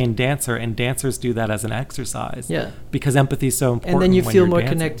a trained dancer, and dancers do that as an exercise. Yeah. Because empathy is so important. And then you feel more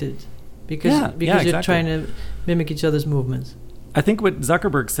dancing. Connected because you're trying to mimic each other's movements. I think what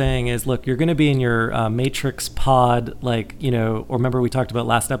Zuckerberg's saying is, look, you're going to be in your Matrix pod, or remember we talked about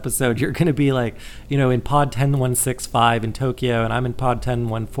last episode, you're going to be like, in pod 10165 in Tokyo, and I'm in pod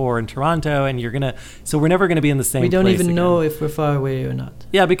 1014 in Toronto, and so we're never going to be in the same place. We don't even again. know if we're far away or not.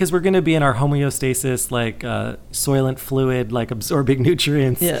 Yeah, because we're going to be in our homeostasis, soylent fluid, absorbing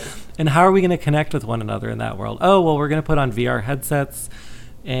nutrients. Yeah. And how are we going to connect with one another in that world? Oh, well, we're going to put on VR headsets.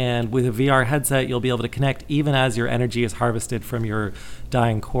 And with a VR headset, you'll be able to connect even as your energy is harvested from your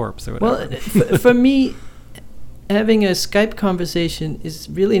dying corpse or whatever. Well, for me, having a Skype conversation is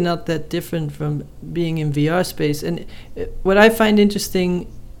really not that different from being in VR space. And what I find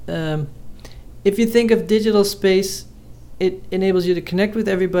interesting, if you think of digital space, it enables you to connect with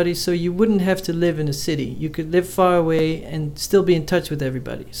everybody, so you wouldn't have to live in a city. You could live far away and still be in touch with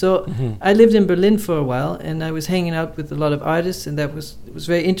everybody. So I lived in Berlin for a while, and I was hanging out with a lot of artists, and it was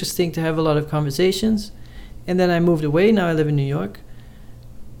very interesting to have a lot of conversations. And then I moved away. Now I live in New York.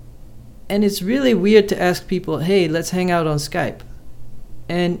 And it's really weird to ask people, hey, let's hang out on Skype.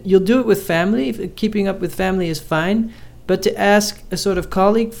 And you'll do it with family. If keeping up with family is fine. But to ask a sort of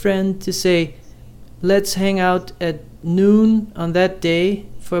colleague, friend to say, let's hang out at noon on that day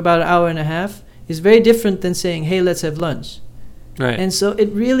for about an hour and a half is very different than saying, hey, let's have lunch. Right. And so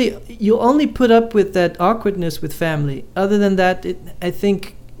you only put up with that awkwardness with family. Other than that, I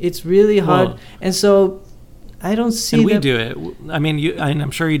think it's really hard. Well, and so I don't see and we do it. I mean,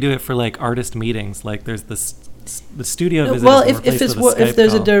 I'm sure you do it for artist meetings. There's the studio visit. Well, if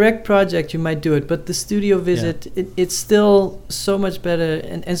there's a direct project, you might do it. But the studio visit, it's still so much better.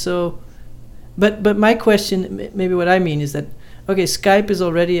 And so... But my question, maybe what I mean is that, okay, Skype is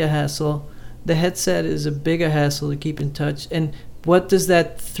already a hassle. The headset is a bigger hassle to keep in touch. And what does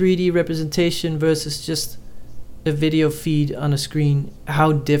that 3D representation versus just a video feed on a screen,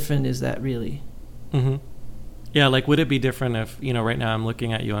 how different is that really? Mm-hmm. Yeah, would it be different if, right now I'm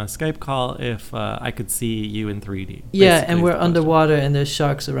looking at you on a Skype call, if I could see you in 3D? Yeah, and we're underwater and there's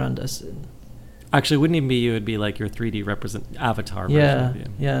sharks around us. Actually, it wouldn't even be you. It'd be your 3D avatar version of you.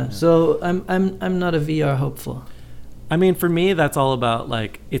 Yeah. So I'm not a VR hopeful. I mean, for me, that's all about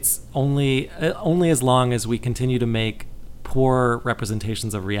it's only as long as we continue to make poor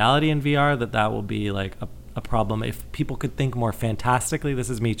representations of reality in VR that will be a problem. If people could think more fantastically, this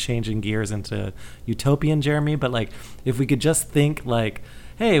is me changing gears into utopian Jeremy, but if we could just think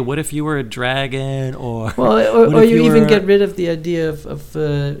hey, what if you were a dragon, or or you even get rid of the idea of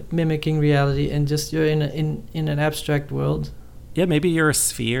mimicking reality and just you're in an abstract world. Yeah, maybe you're a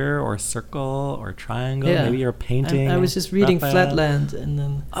sphere or a circle or a triangle. Yeah. Maybe you're a painting. I was just reading Flatland, and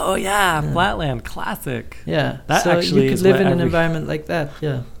then Flatland, classic. Yeah, that so actually you could live in an environment like that.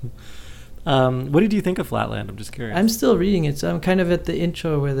 Yeah. What did you think of Flatland? I'm just curious. I'm still reading it, so I'm kind of at the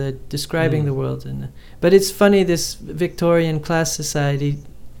intro where they're describing the world, but it's funny, this Victorian class society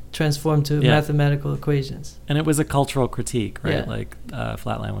transformed to mathematical equations. And it was a cultural critique, right? Like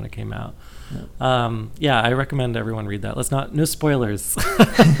Flatland when it came out. I recommend everyone read that. No spoilers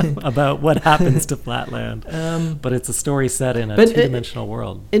about what happens to Flatland, but it's a story set in a two-dimensional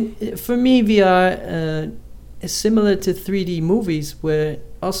world. For me, VR is similar to 3D movies, where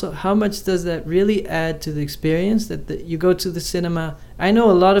also how much does that really add to the experience that you go to the cinema. I know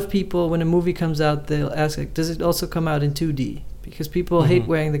a lot of people, when a movie comes out, they'll ask, like, does it also come out in 2D? Because people hate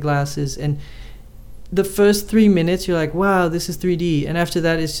wearing the glasses, and the first 3 minutes you're like, wow, this is 3D, and after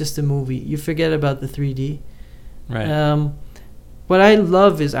that it's just a movie. You forget about the 3D. Right. What I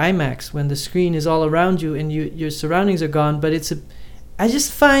love is IMAX, when the screen is all around you and your surroundings are gone, but I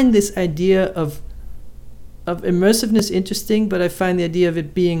just find this idea of immersiveness interesting, but I find the idea of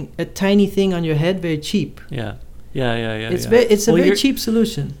it being a tiny thing on your head very cheap. Yeah. It's a very cheap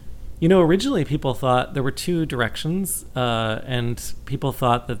solution. Originally people thought there were two directions, and people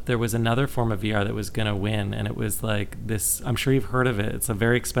thought that there was another form of VR that was going to win, and it was like this, I'm sure you've heard of it, it's a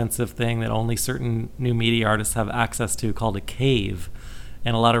very expensive thing that only certain new media artists have access to, called a cave,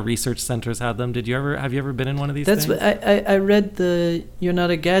 and a lot of research centers have them. Have you ever been in one of these things? I read the You're Not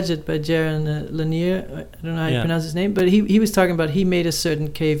a Gadget by Jaron Lanier. I don't know how you pronounce his name, but he was talking about he made a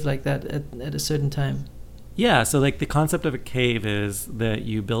certain cave like that at a certain time. Yeah, so like the concept of a cave is that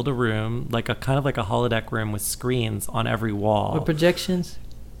you build a room, like a kind of like a holodeck room with screens on every wall. Or projections?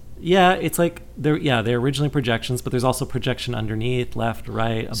 Yeah, it's like they're originally projections, but there's also projection underneath, left,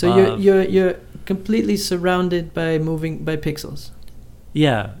 right, above. So you're completely surrounded by pixels.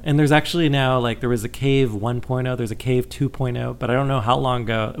 Yeah, and there's actually now, like, there was a Cave 1.0, there's a Cave 2.0, but I don't know how long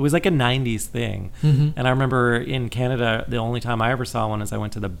ago. It was like a 90s thing. Mm-hmm. And I remember in Canada, the only time I ever saw one is I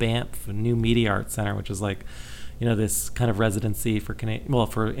went to the Banff New Media Arts Center, which is like, this kind of residency for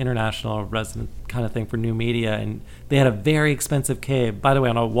international resident kind of thing for new media. And they had a very expensive cave. By the way,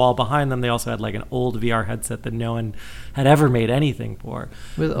 on a wall behind them, they also had like an old VR headset that no one had ever made anything for.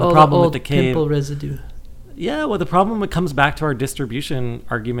 With all the old pimple residue. Yeah, well, the problem, it comes back to our distribution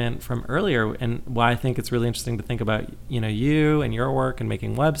argument from earlier, and why I think it's really interesting to think about, you and your work and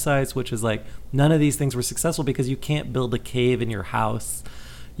making websites, which is like none of these things were successful because you can't build a cave in your house.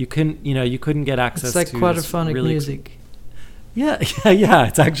 You couldn't get access to. It's like quadraphonic music. Yeah.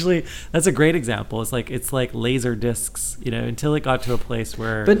 It's actually, that's a great example. It's like laser discs, until it got to a place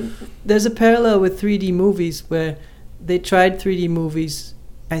where. But there's a parallel with 3D movies where they tried 3D movies.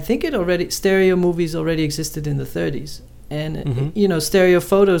 I think stereo movies already existed in the 30s. And, stereo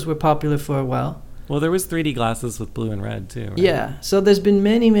photos were popular for a while. Well, there was 3D glasses with blue and red, too. Right? Yeah. So there's been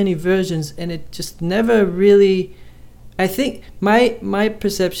many, many versions, and it just never really... I think my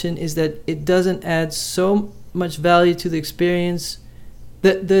perception is that it doesn't add so much value to the experience.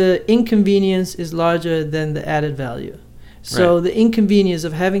 The inconvenience is larger than the added value. So the inconvenience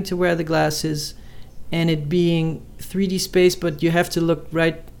of having to wear the glasses and it being 3D space, but you have to look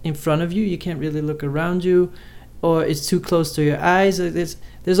right in front of you. You can't really look around you, or it's too close to your eyes. There's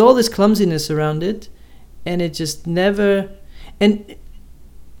all this clumsiness around it, and it just never... And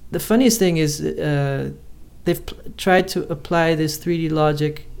the funniest thing is they've tried to apply this 3D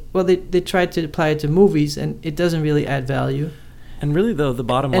logic. Well, they tried to apply it to movies, and it doesn't really add value. And really, though, the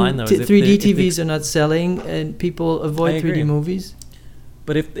bottom line, though, is 3D TVs are not selling, and people avoid 3D movies.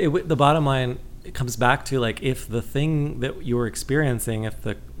 But if the bottom line... It comes back to, like, if the thing that you were experiencing, if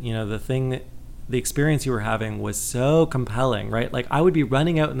the experience you were having was so compelling, right? Like, I would be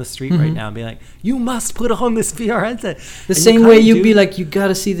running out in the street right now and be like, you must put on this VR headset. The same way you'd be like, you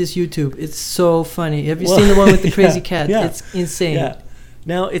gotta see this YouTube. It's so funny. Have you seen the one with the crazy cat? Yeah. It's insane. Yeah.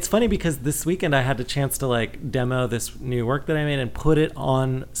 Now, it's funny because this weekend I had the chance to, like, demo this new work that I made and put it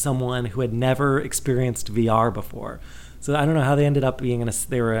on someone who had never experienced VR before. So I don't know how they ended up being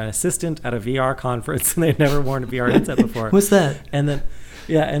they were an assistant at a VR conference and they'd never worn a VR headset before. What's that? And then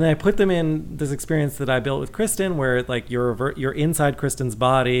Yeah, and I put them in this experience that I built with Kristen, where like you're inside Kristen's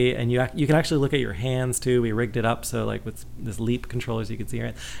body, and you can actually look at your hands too. We rigged it up so like with this Leap controllers you could see her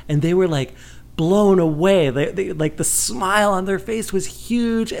hands, and they were like blown away. They like the smile on their face was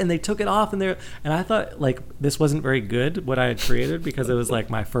huge, and they took it off, and I thought like this wasn't very good what I had created because it was like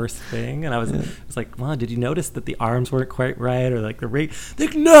my first thing, and I was like, well, did you notice that the arms weren't quite right, or like the rate?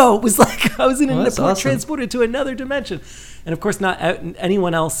 Like, no, it was like I was transported to another dimension. And of course, not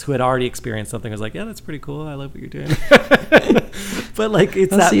anyone else who had already experienced something was like, yeah, that's pretty cool. I love what you're doing. But like,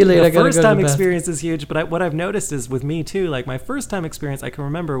 it's the first time experience is huge. But what I've noticed is with me too, like my first time experience I can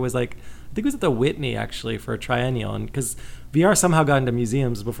remember was like, I think it was at the Whitney actually for a triennial. And because VR somehow got into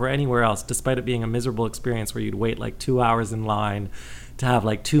museums before anywhere else, despite it being a miserable experience where you'd wait like 2 hours in line to have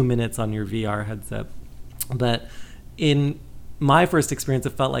like 2 minutes on your VR headset. But in my first experience,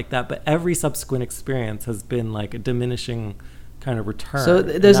 it felt like that, but every subsequent experience has been like a diminishing kind of return. So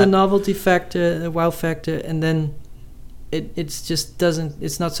there's a novelty factor, a wow factor, and then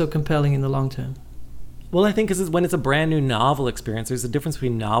it's not so compelling in the long term. Well, I think because when it's a brand new novel experience, there's a difference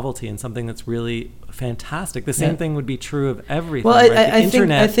between novelty and something that's really fantastic. The same thing would be true of everything. Well,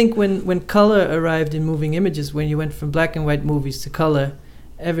 right? I think when color arrived in moving images, when you went from black and white movies to color,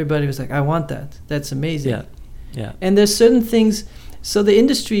 everybody was like, I want that. That's amazing. Yeah. Yeah. And there's certain things, so the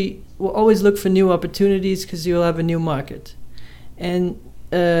industry will always look for new opportunities because you'll have a new market. And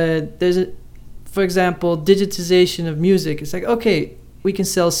for example, digitization of music. It's like, okay, we can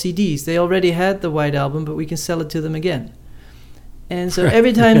sell CDs. They already had the white album, but we can sell it to them again. And so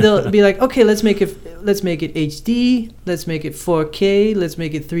every time they'll be like, okay, let's make it HD, let's make it 4K, let's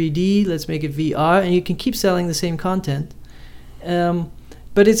make it 3D, let's make it VR, and you can keep selling the same content.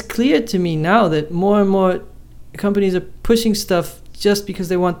 But it's clear to me now that more and more companies are pushing stuff just because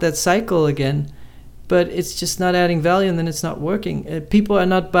they want that cycle again, but it's just not adding value, and then it's not working. People are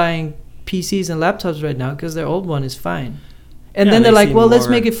not buying PCs and laptops right now because their old one is fine. And then they're like, well, let's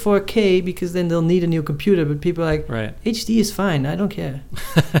make it 4K because then they'll need a new computer. But people are like, right. HD is fine. I don't care.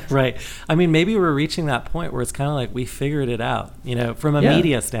 Right. I mean, maybe we're reaching that point where it's kind of like we figured it out, from a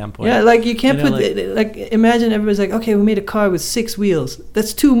media standpoint. Yeah, like you can't imagine everybody's like, okay, we made a car with 6 wheels.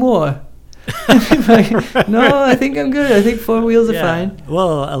 That's 2 more. Like, no, I think I'm good. I think 4 wheels are fine.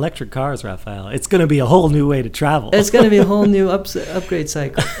 Well, electric cars, Raphael. It's going to be a whole new way to travel. It's going to be a whole new upgrade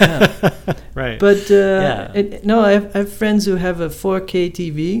cycle. Yeah. Right. But I have friends who have a 4K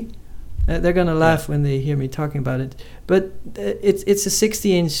TV. They're going to laugh when they hear me talking about it. But it's a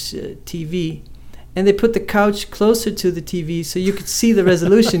 60-inch TV. And they put the couch closer to the TV so you could see the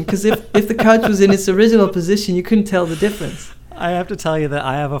resolution. Because if the couch was in its original position, you couldn't tell the difference. I have to tell you that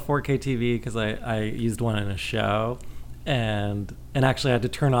I have a 4K TV because I used one in a show, and actually I had to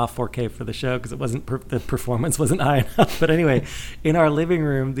turn off 4K for the show because the performance wasn't high enough. But anyway, in our living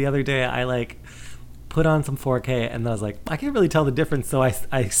room the other day, I put on some 4K, and I was like, I can't really tell the difference. So I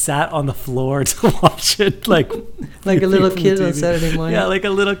sat on the floor to watch it like a little kid on Saturday morning. Yeah, like a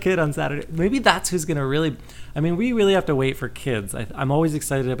little kid on Saturday. Maybe that's who's gonna really. I mean, we really have to wait for kids. I'm always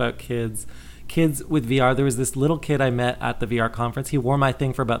excited about kids with VR. There was this little kid I met at the VR conference. He wore my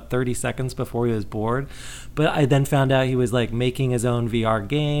thing for about 30 seconds before he was bored. But I then found out he was like making his own VR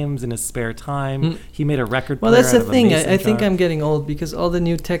games in his spare time. He made a record player. Well, that's the thing. I think I'm getting old because all the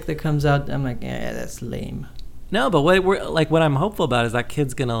new tech that comes out, I'm like, that's lame. No, but what I'm hopeful about is that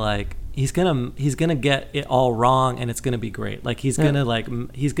kid's gonna he's gonna get it all wrong, and it's gonna be great. Like he's gonna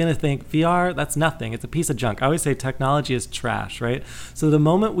think VR, that's nothing. It's a piece of junk. I always say technology is trash, right? So the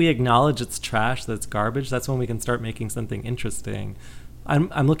moment we acknowledge it's trash, that it's garbage, that's when we can start making something interesting.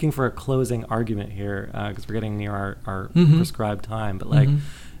 I'm looking for a closing argument here because we're getting near our prescribed time, but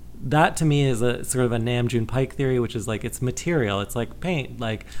that to me is a sort of a Nam June Paik theory, which is like it's material. It's like paint,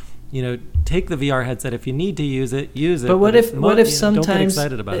 like. Take the VR headset if you need to use it. But what if sometimes don't get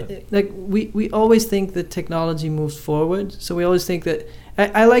excited about it? Like we always think that technology moves forward, so we always think that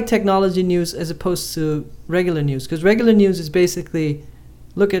I like technology news as opposed to regular news, because regular news is basically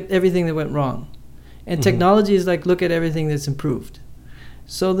look at everything that went wrong, and technology is like look at everything that's improved.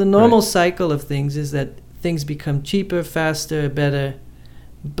 So the normal cycle of things is that things become cheaper, faster, better,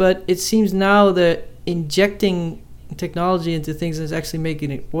 but it seems now that injecting technology into things is actually making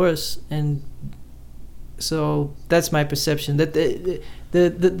it worse, and so that's my perception that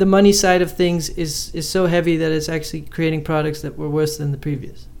the money side of things is so heavy that it's actually creating products that were worse than the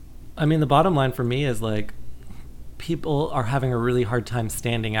previous. I mean, the bottom line for me is like people are having a really hard time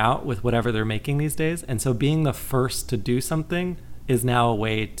standing out with whatever they're making these days, and so being the first to do something is now a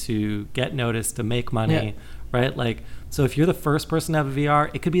way to get noticed, to make money, right? Like So if you're the first person to have a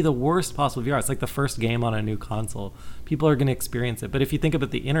VR, it could be the worst possible VR. It's like the first game on a new console. People are going to experience it. But if you think about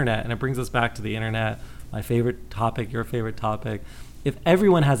the internet, and it brings us back to the internet, my favorite topic, your favorite topic, if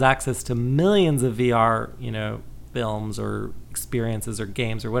everyone has access to millions of VR, films or experiences or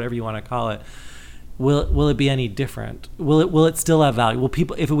games or whatever you want to call it, will it be any different? Will it still have value? Will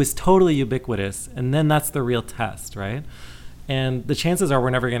people, if it was totally ubiquitous, and then that's the real test, right? And the chances are we're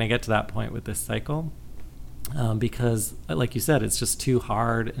never going to get to that point with this cycle, because, like you said, it's just too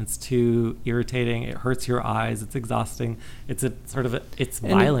hard. It's too irritating. It hurts your eyes. It's exhausting. It's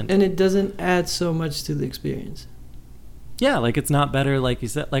violent, and it doesn't add so much to the experience. Yeah, like it's not better, like you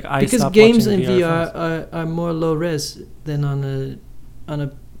said. Like because games in VR are more low res than on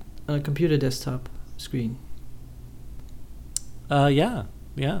a computer desktop screen. Yeah.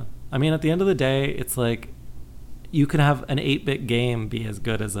 I mean, at the end of the day, it's like you can have an 8-bit game be as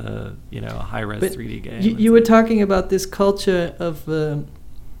good as a high-res 3D game. You were talking about this culture of the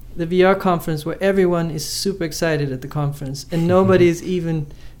VR conference where everyone is super excited at the conference and nobody is even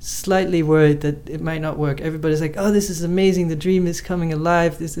slightly worried that it might not work. Everybody's like, oh, this is amazing. The dream is coming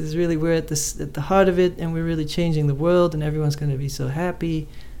alive. This is really, we're at the heart of it, and we're really changing the world, and everyone's going to be so happy.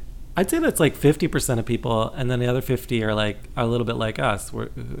 I'd say that's like 50% of people, and then the other 50 are a little bit like us.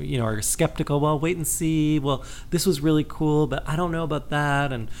 Are skeptical. Well, wait and see. Well, this was really cool, but I don't know about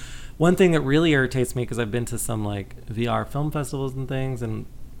that. And one thing that really irritates me, because I've been to some like VR film festivals and things, and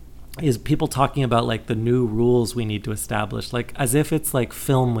is people talking about like the new rules we need to establish, like as if it's like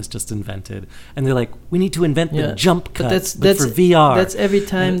film was just invented, and they're like, we need to invent the jump cut, but for VR. That's every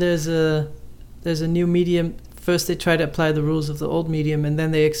time there's a new medium. First they try to apply the rules of the old medium, and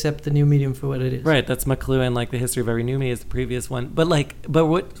then they accept the new medium for what it is. Right, that's McLuhan, like the history of every new medium is the previous one. But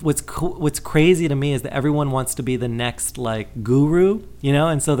what's crazy to me is that everyone wants to be the next like guru,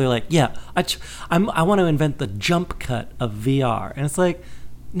 and so they're like, yeah, I want to invent the jump cut of VR, and it's like,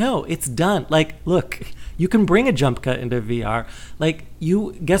 no, it's done. Like, look, you can bring a jump cut into VR. Like,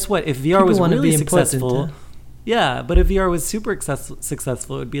 guess what? If VR was really successful, yeah, but if VR was super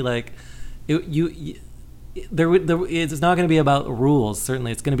successful, it would be like, it's not going to be about rules.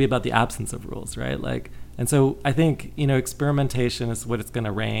 Certainly, it's going to be about the absence of rules, right? Like, and so I think experimentation is what it's going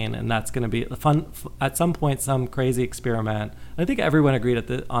to reign, and that's going to be fun at some point. Some crazy experiment. I think everyone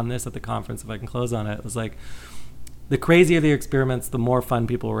agreed on this at the conference. If I can close on it, it was like, the crazier the experiments, the more fun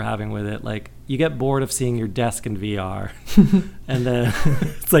people were having with it. Like, you get bored of seeing your desk in VR, and then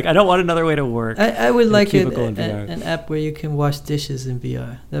it's like, I don't want another way to work. I would like an app where you can wash dishes in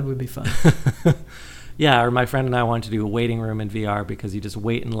VR. That would be fun. Yeah, or my friend and I wanted to do a waiting room in VR, because you just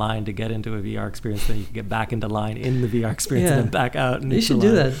wait in line to get into a VR experience, then you can get back into line in the VR experience and then back out. You should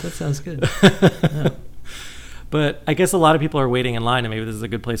do that. That sounds good. Yeah. But I guess a lot of people are waiting in line, and maybe this is a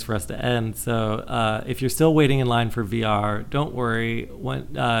good place for us to end. So if you're still waiting in line for VR, don't worry.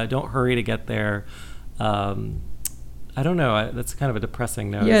 Don't hurry to get there. I don't know. That's kind of a depressing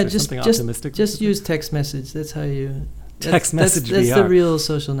note. Yeah, is there something optimistic? Just use text message. That's how you... Text message VR. That's the real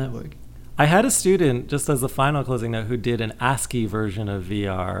social network. I had a student, just as a final closing note, who did an ASCII version of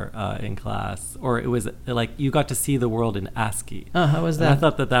VR in class. Or it was like you got to see the world in ASCII. Oh, how was that? And I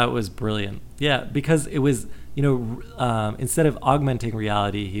thought that was brilliant. Yeah, because it was... instead of augmenting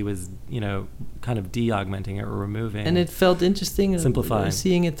reality, he was, kind of de-augmenting it or removing. And it felt interesting, simplifying,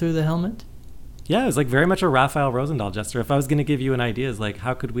 seeing it through the helmet. Yeah, it was like very much a Raphael Rosendahl gesture. If I was going to give you an idea, is like,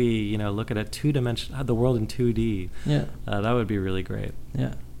 how could we, look at the world in 2D? Yeah, that would be really great.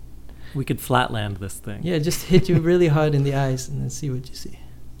 Yeah, we could flatland this thing. Yeah, just hit you really hard in the eyes and then see what you see.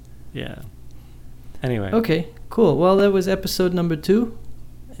 Yeah. Anyway. Okay, cool. Well, that was episode number 2,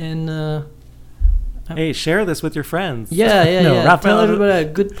 and. Hey, share this with your friends. Yeah. Tell everybody a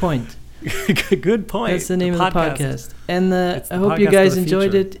good point. Good point. That's the name of the podcast. And I hope you guys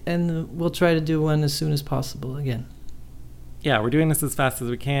enjoyed it, and we'll try to do one as soon as possible again. Yeah, we're doing this as fast as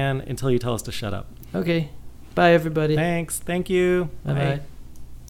we can until you tell us to shut up. Okay. Bye, everybody. Thanks. Thank you. Bye-bye.